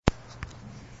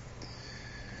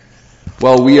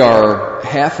Well, we are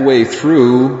halfway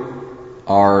through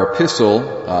our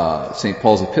epistle, St.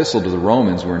 Paul's epistle to the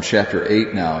Romans. We're in chapter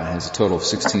 8 now, and it has a total of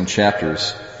 16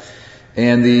 chapters.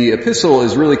 And the epistle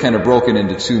is really kind of broken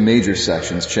into two major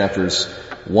sections, chapters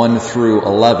 1 through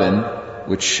 11,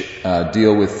 which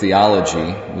deal with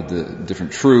theology, with the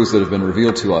different truths that have been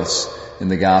revealed to us in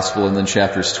the gospel, and then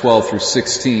chapters 12 through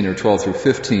 16 or 12 through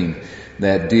 15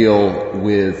 that deal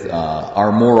with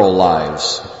our moral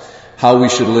lives, how we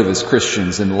should live as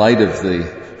Christians in light of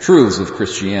the truths of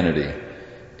Christianity.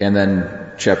 And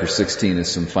then chapter 16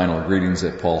 is some final greetings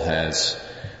that Paul has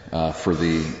for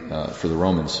the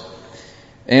Romans.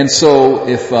 And so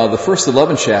if the first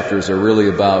 11 chapters are really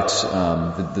about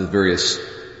the various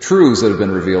truths that have been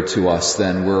revealed to us,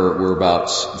 then we're about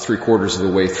 3/4 of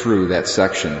the way through that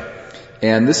section.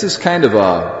 And this is kind of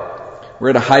we're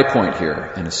at a high point here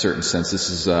in a certain sense.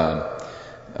 This is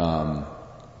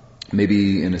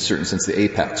maybe in a certain sense the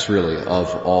apex really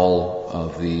of all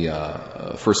of the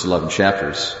first 11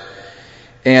 chapters.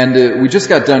 And we just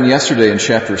got done yesterday in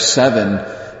chapter 7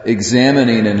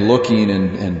 examining and looking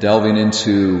and delving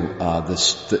into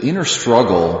the inner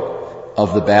struggle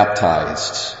of the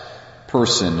baptized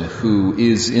person who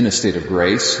is in a state of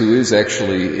grace, who is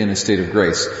actually in a state of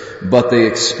grace, but they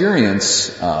experience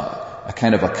a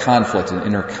kind of a conflict, an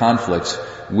inner conflict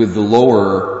with the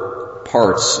lower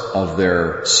parts of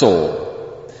their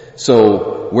soul.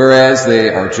 So, whereas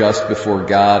they are just before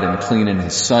God and clean in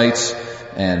His sight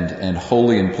and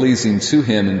holy and pleasing to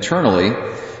Him internally,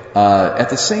 at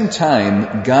the same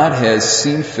time, God has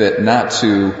seen fit not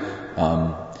to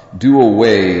do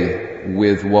away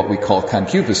with what we call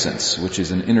concupiscence, which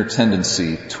is an inner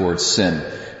tendency towards sin.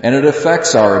 And it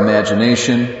affects our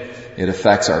imagination, it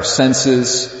affects our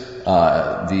senses,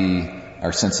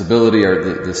 our sensibility,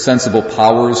 the sensible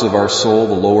powers of our soul,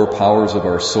 the lower powers of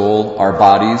our soul, our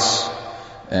bodies,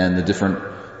 and the different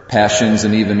passions,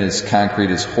 and even as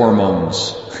concrete as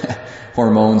hormones,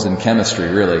 hormones and chemistry,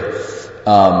 really.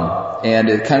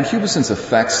 And concupiscence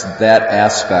affects that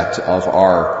aspect of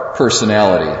our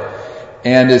personality.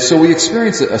 And so we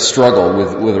experience a struggle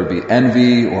with whether it be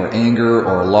envy or anger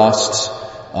or lust,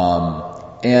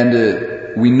 and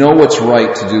we know what's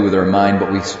right to do with our mind,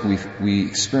 but we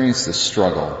experience this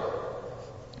struggle.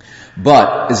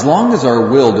 But as long as our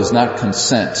will does not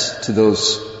consent to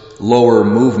those lower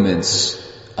movements,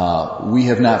 we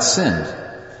have not sinned.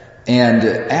 And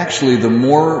actually, the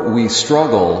more we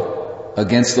struggle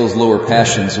against those lower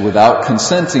passions without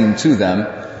consenting to them,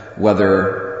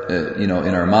 whether in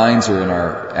our minds or in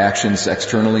our actions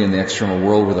externally in the external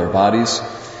world with our bodies,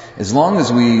 as long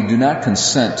as we do not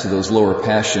consent to those lower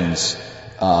passions,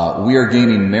 we are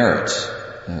gaining merit,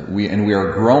 we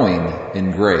are growing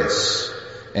in grace,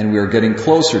 and we are getting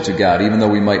closer to God. Even though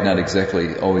we might not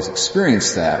exactly always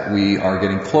experience that, we are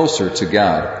getting closer to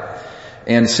God.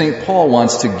 And St. Paul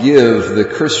wants to give the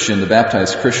Christian, the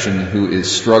baptized Christian who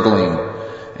is struggling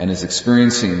and is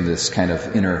experiencing this kind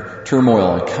of inner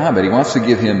turmoil and combat, he wants to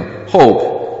give him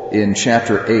hope in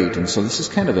chapter 8. And so this is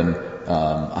kind of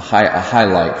a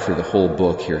highlight for the whole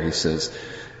book here. He says,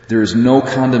 "There is no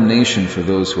condemnation for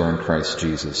those who are in Christ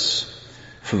Jesus.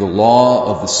 For the law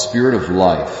of the Spirit of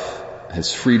life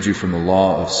has freed you from the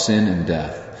law of sin and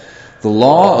death." The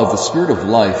law of the Spirit of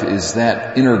life is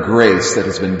that inner grace that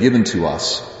has been given to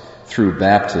us through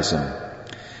baptism.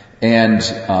 And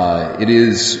it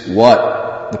is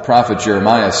what the prophet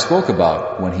Jeremiah spoke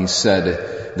about when he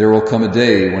said, "There will come a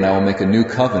day when I will make a new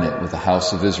covenant with the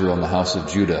house of Israel and the house of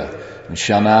Judah. It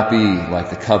shall not be like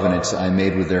the covenants I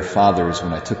made with their fathers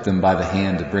when I took them by the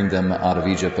hand to bring them out of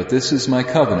Egypt. But this is my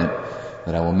covenant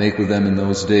that I will make with them in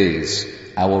those days.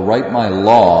 I will write my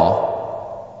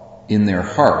law in their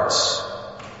hearts.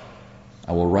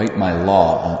 I will write my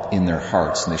law in their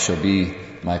hearts, and they shall be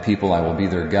my people. I will be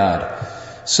their God."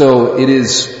 So it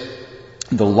is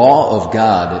the law of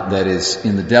God that is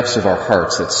in the depths of our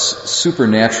hearts, that's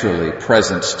supernaturally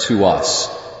present to us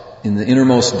in the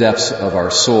innermost depths of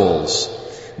our souls,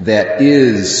 that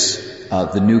is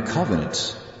the new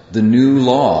covenant. The new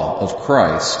law of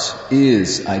Christ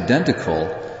is identical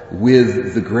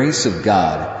with the grace of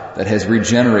God that has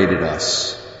regenerated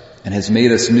us and has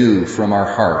made us new from our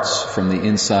hearts, from the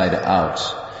inside out.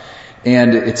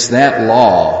 And it's that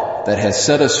law that has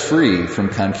set us free from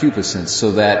concupiscence,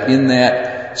 so that in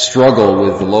that struggle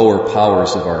with the lower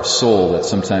powers of our soul that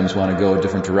sometimes want to go a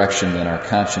different direction than our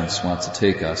conscience wants to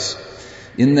take us,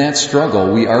 in that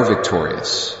struggle we are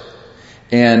victorious.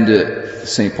 And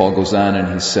St. Paul goes on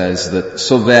and he says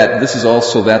that this is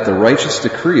also that the righteous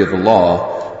decree of the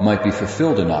law might be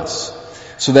fulfilled in us,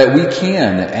 so that we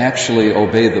can actually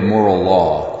obey the moral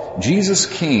law. Jesus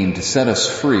came to set us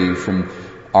free from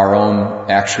our own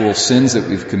actual sins that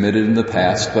we've committed in the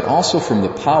past, but also from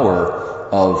the power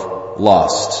of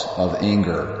lust, of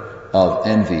anger, of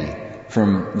envy,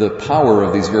 from the power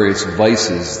of these various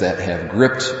vices that have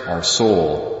gripped our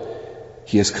soul.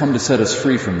 He has come to set us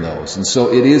free from those. And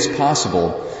so it is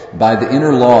possible by the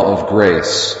inner law of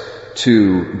grace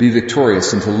to be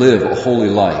victorious and to live a holy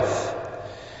life.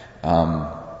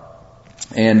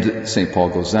 And St. Paul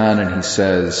goes on and he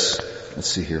says, let's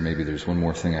see here, maybe there's one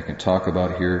more thing I can talk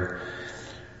about here.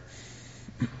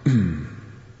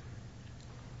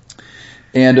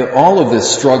 And all of this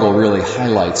struggle really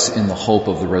highlights in the hope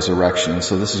of the resurrection. And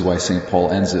so this is why St. Paul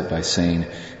ends it by saying,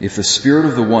 if the Spirit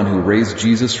of the one who raised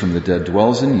Jesus from the dead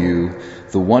dwells in you,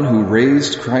 the one who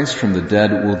raised Christ from the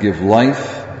dead will give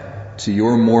life to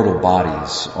your mortal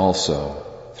bodies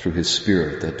also through His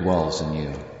Spirit that dwells in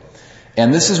you.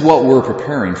 And this is what we're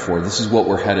preparing for. This is what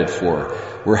we're headed for.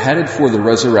 We're headed for the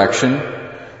resurrection.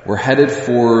 We're headed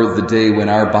for the day when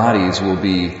our bodies will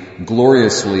be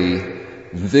gloriously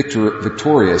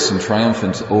victorious and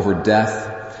triumphant over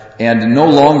death. And no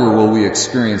longer will we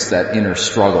experience that inner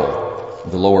struggle,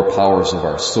 the lower powers of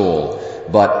our soul.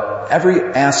 But every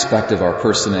aspect of our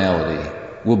personality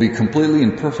will be completely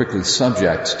and perfectly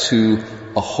subject to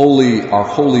our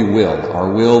holy will,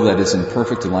 our will that is in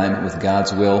perfect alignment with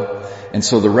God's will. And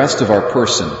so the rest of our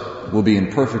person will be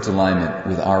in perfect alignment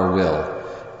with our will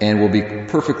and will be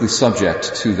perfectly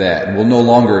subject to that. And we'll no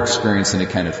longer experience any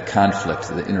kind of conflict,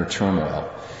 the inner turmoil.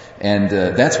 And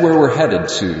that's where we're headed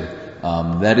to.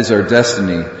 That is our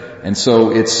destiny. And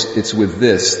so it's with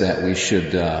this that we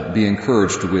should be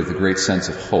encouraged with a great sense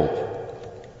of hope.